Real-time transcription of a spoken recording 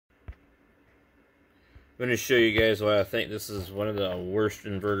going to show you guys why I think this is one of the worst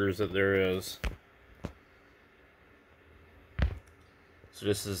inverters that there is. So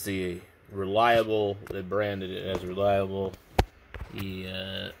this is the reliable. They branded it as reliable.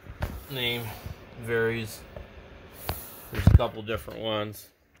 The name varies. There's a couple different ones.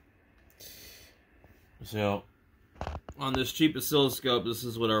 So on this cheap oscilloscope, this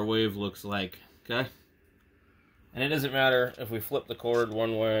is what our wave looks like. Okay, and it doesn't matter if we flip the cord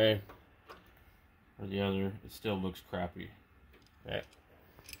one way or the other, it still looks crappy. Okay.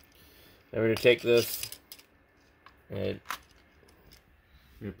 Then we're going to take this and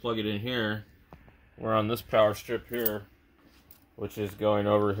we're going to plug it in here. We're on this power strip here, which is going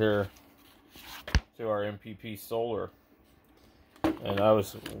over here to our MPP solar. And I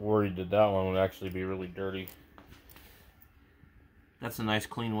was worried that that one would actually be really dirty. That's a nice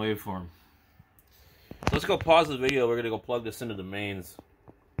clean waveform. Let's go pause the video. We're going to go plug this into the mains.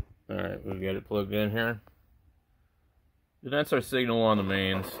 Alright, we've got it plugged in here. And that's our signal on the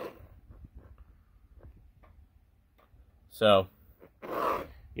mains. So,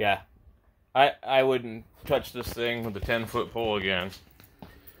 yeah. I wouldn't touch this thing with a 10-foot pole again.